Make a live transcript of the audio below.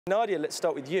Nadia, let's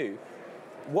start with you.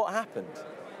 What happened?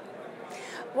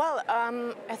 Well,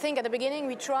 I think at the beginning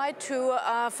we tried to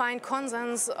find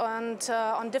consensus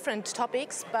on different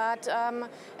topics, but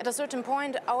at a certain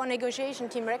point our negotiation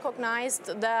team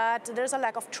recognized that there's a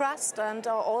lack of trust and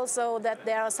also that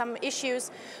there are some issues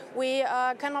we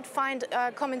cannot find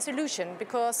a common solution,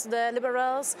 because the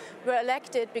Liberals were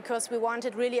elected because we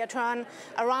wanted really a turn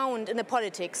around in the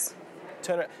politics.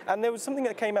 And there was something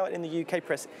that came out in the UK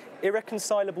press,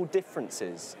 irreconcilable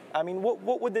differences. I mean,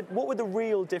 what were the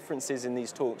real differences in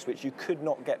these talks which you could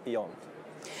not get beyond?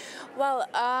 Well,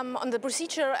 on the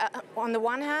procedure, on the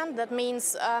one hand, that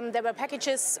means there were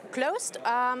packages closed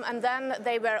and then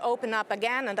they were opened up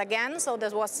again and again. So there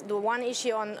was the one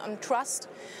issue on trust.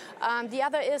 The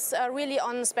other is really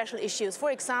on special issues.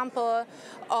 For example,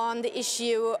 on the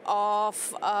issue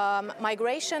of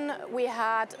migration, we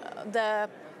had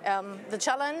the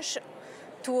challenge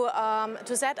to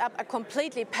set up a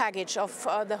completely package of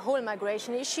the whole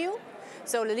migration issue.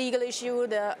 So the legal issue,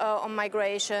 on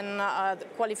migration, the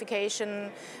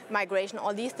qualification, migration,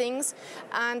 all these things.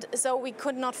 And so we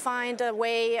could not find a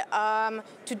way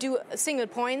to do single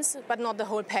points, but not the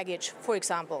whole package, for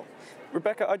example.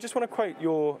 Rebecca, I just want to quote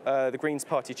the Greens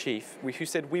party chief, who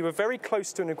said, "We were very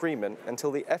close to an agreement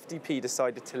until the FDP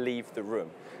decided to leave the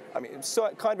room." I mean, it's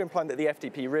kind of implying that the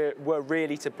FDP were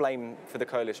really to blame for the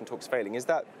coalition talks failing. Is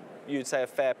that, you'd say, a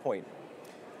fair point?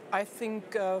 I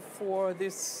think for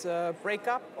this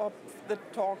breakup of the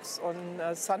talks on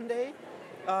Sunday,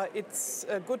 it's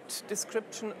a good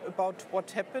description about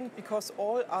what happened, because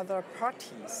all other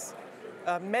parties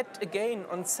met again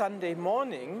on Sunday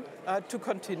morning to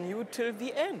continue till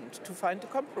the end, to find a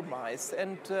compromise.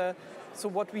 And so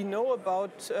what we know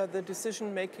about the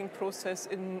decision-making process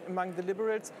among the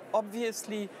Liberals,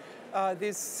 obviously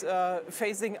this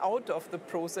phasing out of the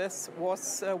process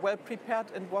was well prepared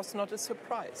and was not a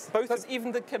surprise. Because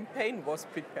even the campaign was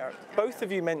prepared. Both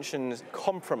of you mentioned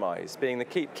compromise being the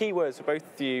key words for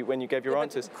both of you when you gave your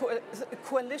answers.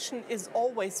 Coalition is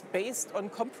always based on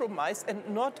compromise and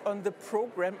not on the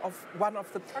program of one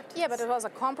of the parties. Yeah, but it was a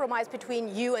compromise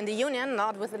between you and the Union,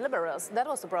 not with the Liberals. That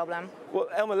was the problem. Well,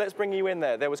 Elmar, let's bring you in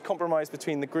there. There was compromise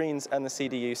between the Greens and the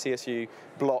CDU-CSU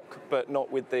bloc, but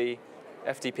not with the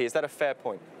FDP. Is that a fair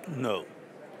point? No.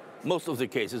 Most of the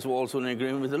cases were also in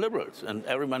agreement with the Liberals, and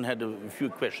everyone had a few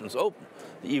questions open.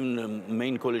 Even the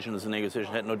main coalition as a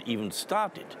negotiation had not even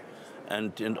started.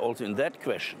 And also in that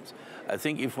questions, I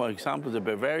think if, for example, the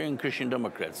Bavarian Christian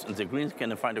Democrats and the Greens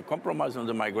can find a compromise on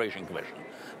the migration question,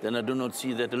 then I do not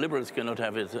see that the Liberals cannot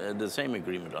have the same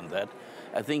agreement on that.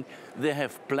 I think they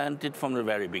have planned it from the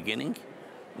very beginning.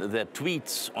 Their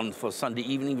tweets for Sunday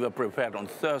evening were prepared on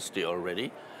Thursday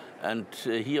already. And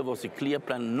here was a clear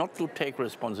plan not to take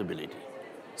responsibility.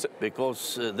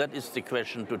 Because that is the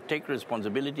question, to take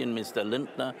responsibility, and Mr.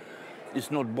 Lindner is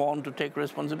not born to take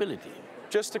responsibility.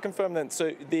 Just to confirm then,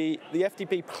 so the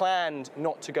FDP planned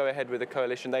not to go ahead with the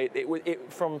coalition.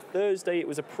 From Thursday, it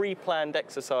was a pre-planned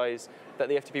exercise that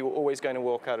the FDP were always going to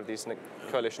walk out of these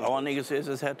coalitions. Our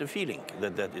negotiators had the feeling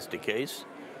that that is the case.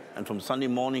 And from Sunday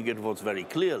morning, it was very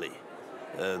clearly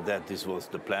that this was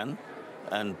the plan.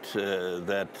 And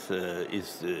that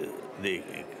is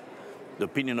the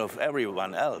opinion of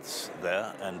everyone else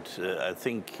there. And I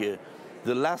think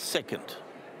the last second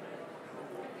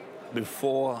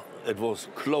before it was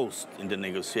closed in the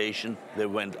negotiation, they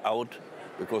went out,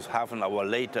 because half an hour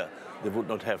later they would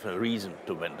not have a reason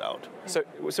to went out. So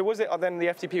was it then the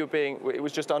FDP it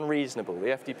was just unreasonable?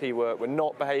 The FDP were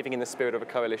not behaving in the spirit of a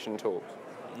coalition talk?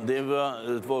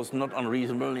 It was not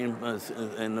unreasonable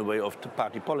in the way of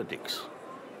party politics.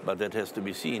 But that has to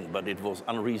be seen. But it was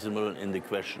unreasonable in the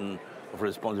question of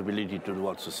responsibility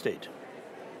towards the state.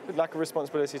 Lack of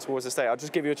responsibility towards the state. I'll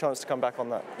just give you a chance to come back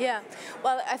on that. Yeah,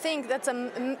 well, I think that's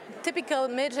a typical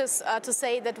myth to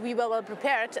say that we were well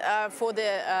prepared for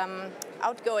the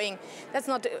outgoing. That's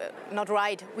not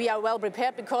right. We are well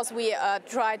prepared because we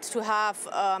tried to have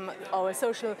our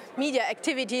social media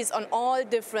activities on all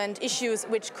different issues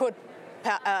which could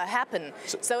happen.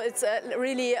 So it's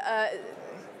really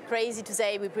crazy to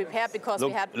say we prepared because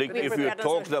we prepared. If you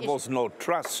talk, there was no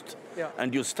trust,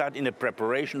 and you start in a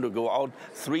preparation to go out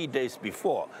 3 days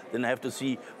before, then I have to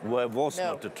see where was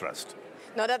not the trust.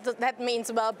 No, that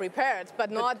means well prepared,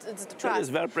 but not the trust. It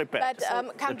is well prepared.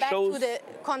 But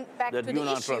come back to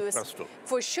the issues.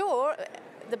 For sure,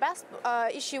 the best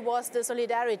issue was the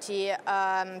solidarity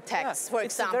tax, for example.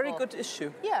 It's a very good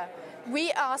issue. Yeah,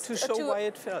 we asked to show why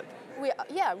it failed.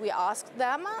 We asked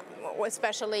them,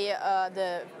 especially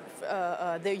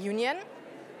the union,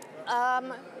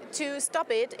 to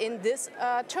stop it in this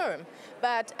term.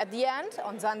 But at the end,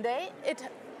 on Sunday, it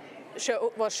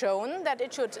was shown that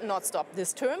it should not stop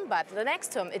this term, but the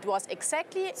next term. It was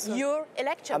exactly your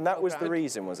election And that program. was the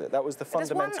reason, was it? That was the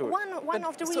fundamental... One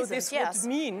of the reasons, so this yes. would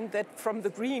mean that from the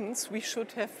Greens we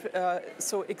should have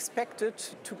expected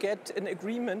to get an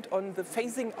agreement on the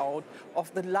phasing out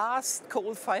of the last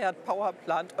coal-fired power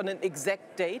plant on an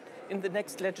exact date in the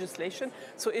next legislation.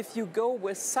 So if you go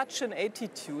with such an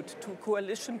attitude to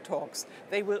coalition talks,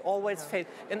 they will always fail.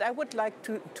 And I would like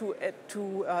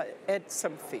to add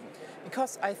something,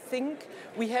 because I think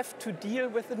we have to deal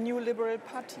with a new liberal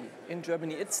party in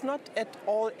Germany. It's not at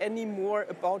all anymore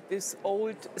about this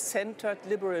old centered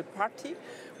liberal party.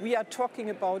 We are talking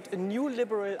about a new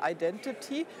liberal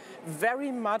identity,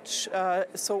 very much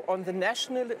so on the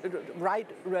national right,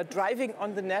 driving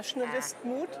on the nationalist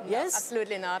mood. Yes,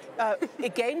 absolutely not.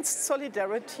 Against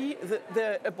solidarity,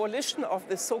 the abolition of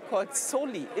the so-called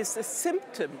Soli is a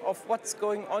symptom of what's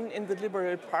going on in the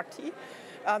Liberal Party.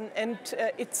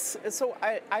 It's so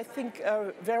I think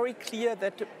very clear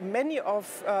that many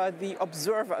of the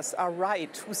observers are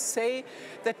right who say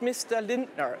that Mr.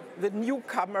 Lindner, the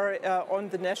newcomer on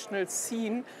the national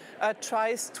scene,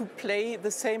 tries to play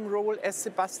the same role as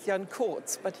Sebastian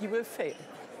Kurz, but he will fail.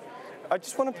 I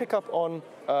just want to pick up on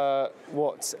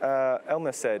what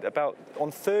Elmar said about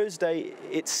on Thursday.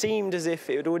 It seemed as if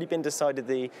it had already been decided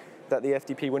that the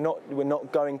FDP were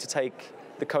not going to take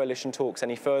the coalition talks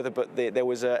any further, but there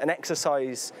was an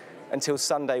exercise until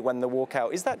Sunday when the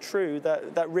walkout. Is that true,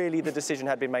 that really the decision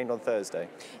had been made on Thursday?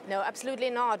 No, absolutely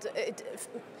not.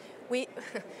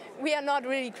 We are not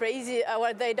really crazy,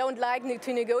 or they don't like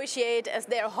to negotiate as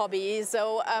their hobby,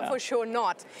 so for sure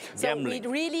not. Gambling. So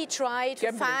we really try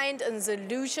to find a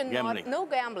solution, no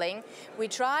gambling. We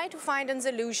try to find a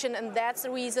solution, and that's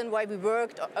the reason why we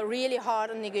worked really hard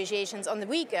on negotiations on the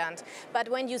weekend. But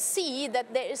when you see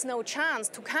that there is no chance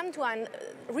to come to a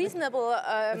reasonable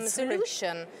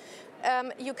solution,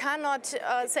 you cannot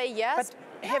say yes. But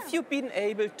have you been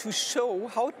able to show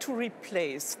how to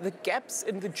replace the gaps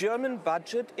in the German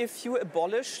budget if you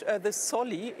abolish the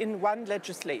Soli in one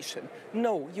legislation?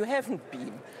 No, you haven't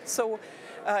been. So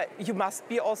you must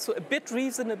be also a bit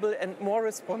reasonable and more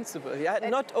responsible. Yeah,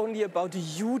 not only about a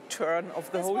U-turn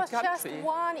of the whole country. This was just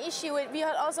one issue. We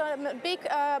had also a big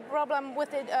problem with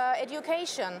the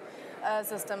education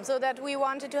system, so that we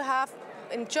wanted to have.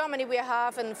 In Germany, we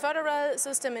have a federal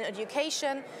system in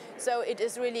education, so it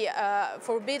is really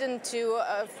forbidden to,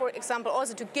 for example,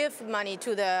 also to give money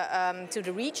to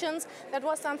the regions. That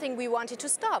was something we wanted to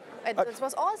stop. This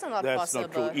was also not possible.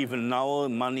 That's not true. Even now,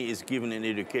 money is given in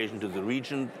education to the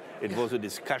region. It was a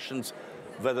discussions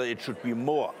whether it should be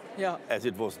more, as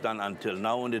it was done until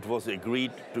now, and it was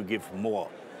agreed to give more.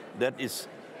 That is,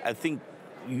 I think,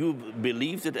 you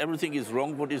believe that everything is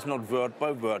wrong, what is not word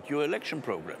by word your election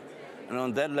program. And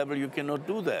on that level, you cannot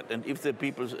do that. And if the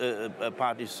people's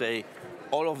parties say,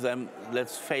 all of them,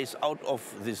 let's phase out of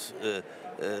this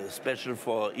special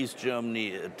for East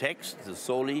Germany text, the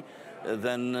Soli,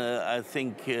 then I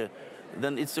think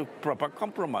then it's a proper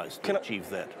compromise to achieve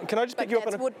that. Can I just pick you up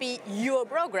on would be your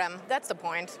program. That's the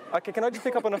point. Okay, can I just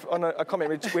pick up on a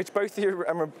comment which both you,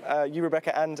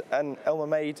 Rebecca, and Elmar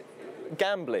made?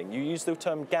 Gambling. You used the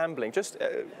term gambling. Just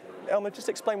Elmar, just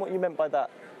explain what you meant by that.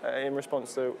 In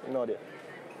response to Nadia.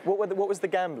 What was the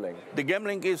gambling? The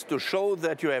gambling is to show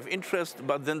that you have interest,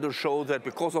 but then to show that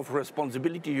because of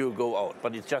responsibility you go out.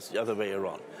 But it's just the other way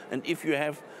around. And if you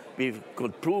have, we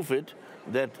could prove it,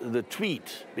 that the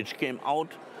tweet which came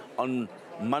out on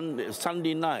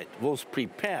Sunday night was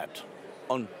prepared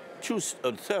on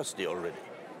Thursday already.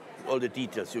 All the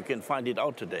details, you can find it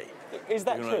out today. Is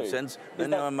that true? Sense?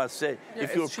 Then I must say,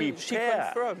 if you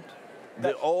prepare,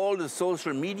 all the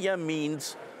social media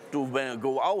means to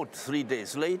go out 3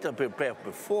 days later, prepare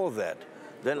before that,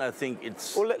 then I think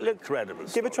it's incredible.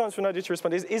 Give a chance for Nadia to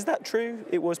respond. Is that true?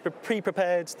 It was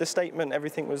pre-prepared, the statement,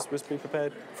 everything was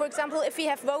pre-prepared? For example, if we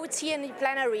have votes here in the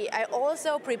plenary, I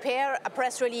also prepare a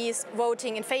press release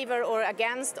voting in favor or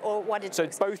against or what it is.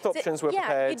 So both options were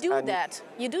prepared? Yeah, you do that.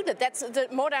 You do that. That's the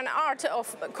modern art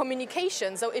of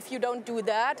communication. So if you don't do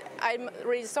that, I'm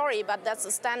really sorry, but that's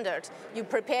the standard. You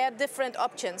prepare different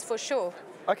options, for sure.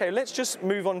 Okay, let's just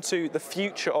move on to the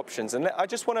future options. And I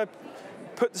just want to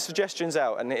put the suggestions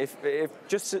out, and if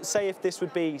just say if this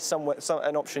would be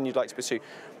an option you'd like to pursue.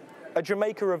 A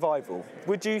Jamaica revival.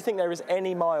 Do you think there is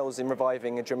any miles in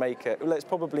reviving a Jamaica? Let's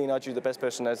probably nudge you the best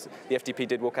person, as the FDP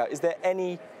did walk out. Is there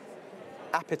any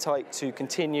appetite to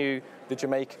continue the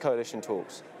Jamaica coalition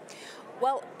talks?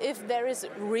 Well, if there is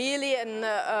really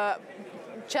a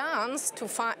chance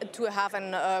to have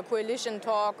a coalition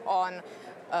talk on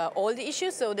all the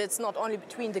issues, so that's not only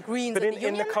between the Greens but and the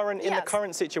Union. in the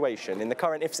current situation,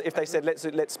 if they said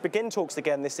let's begin talks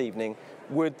again this evening,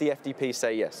 would the FDP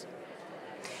say yes?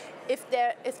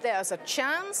 If there's a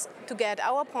chance to get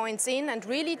our points in and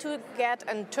really to get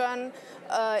and turn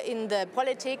in the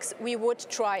politics, we would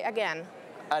try again.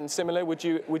 And similar, would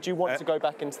you want to go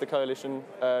back into the coalition,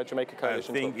 Jamaica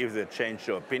coalition? I think talk? if they changed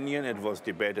their opinion, it was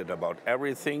debated about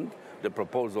everything. The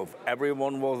proposal of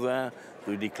everyone was there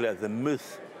to declare the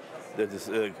myth that is,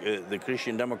 the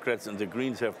Christian Democrats and the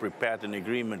Greens have prepared an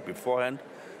agreement beforehand.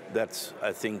 That's,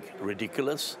 I think,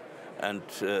 ridiculous, and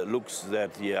looks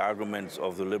that the arguments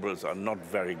of the Liberals are not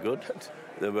very good.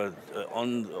 They were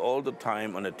all the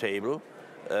time on the table.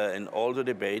 In all the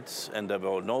debates, and there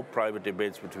were no private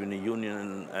debates between the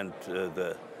Union and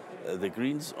the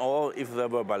Greens, or if there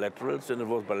were bilaterals, then it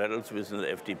was bilaterals with the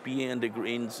FDP and the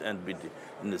Greens and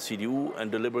the CDU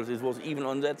and the Liberals. It was even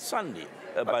on that Sunday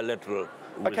a bilateral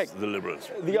with the Liberals.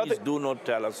 Please do not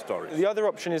tell us stories. The other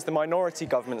option is the minority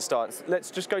government stance.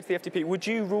 Let's just go to the FDP. Would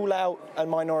you rule out a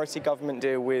minority government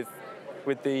deal with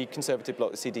the Conservative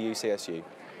bloc, the CDU, CSU?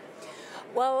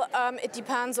 Well, it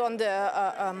depends on the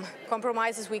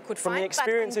compromises we could find. From the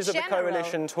experiences of the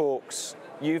coalition talks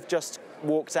you've just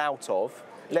walked out of,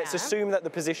 let's assume that the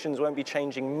positions won't be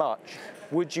changing much.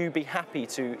 Would you be happy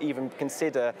to even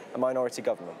consider a minority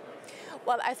government?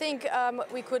 Well, I think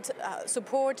we could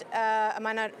support a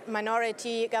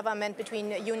minority government between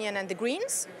the Union and the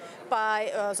Greens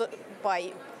from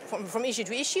issue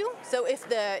to issue. So if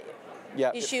the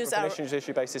issues are issue to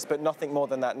issue basis, but nothing more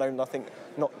than that. No, nothing.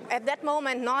 Not at that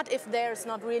moment. Not if there's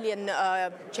not really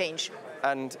a change.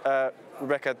 And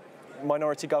Rebecca,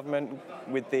 minority government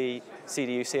with the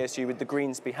CDU, CSU, would the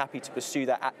Greens be happy to pursue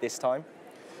that at this time?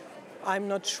 I'm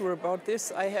not sure about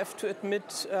this, I have to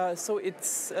admit. So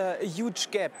it's a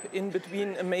huge gap in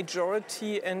between a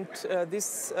majority and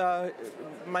this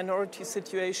minority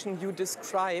situation you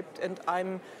described. And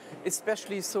I'm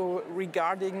especially so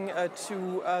regarding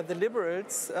to the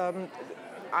Liberals.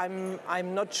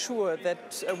 I'm not sure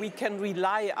that we can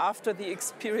rely after the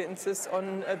experiences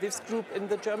on this group in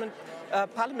the German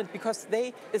Parliament, because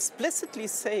they explicitly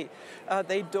say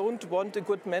they don't want a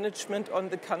good management on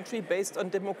the country based on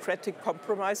democratic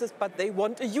compromises, but they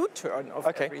want a U-turn of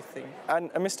everything.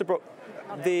 And Mr. Brock,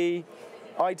 the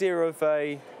idea of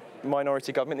a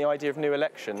minority government, the idea of new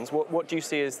elections, what do you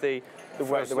see as the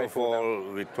way forward? First of all,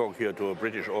 we talk here to a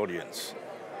British audience.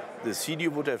 The CDU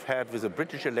would have had, with a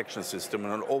British election system,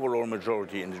 an overall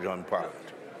majority in the German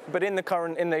Parliament. But in the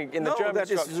current, in the German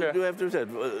structure, you have to say,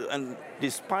 and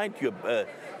despite your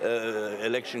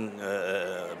election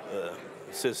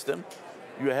system,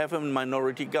 you have a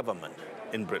minority government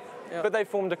in Britain. Yeah. But they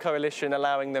formed a coalition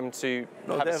allowing them to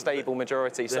have a stable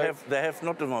majority. They have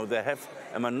not they have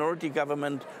a minority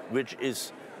government which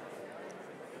is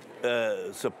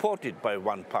supported by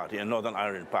one party, a Northern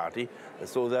Ireland party.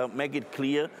 So they make it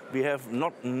clear we have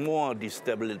not more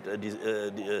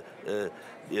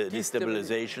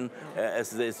destabilization as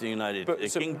there is in the United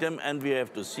Kingdom, and we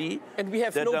have to see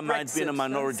that there might be a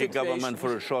minority government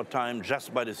for a short time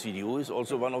just by the CDU is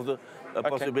also one of the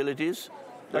possibilities.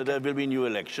 There will be new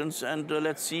elections, and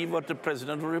let's see what the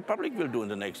President of the Republic will do in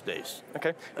the next days.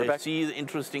 Okay. I see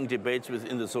interesting debates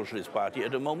within the Socialist Party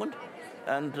at the moment,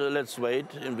 and let's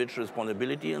wait in which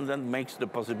responsibility, and then makes the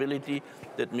possibility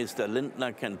that Mr.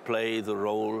 Lindner can play the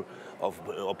role of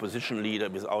opposition leader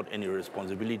without any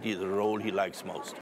responsibility, the role he likes most.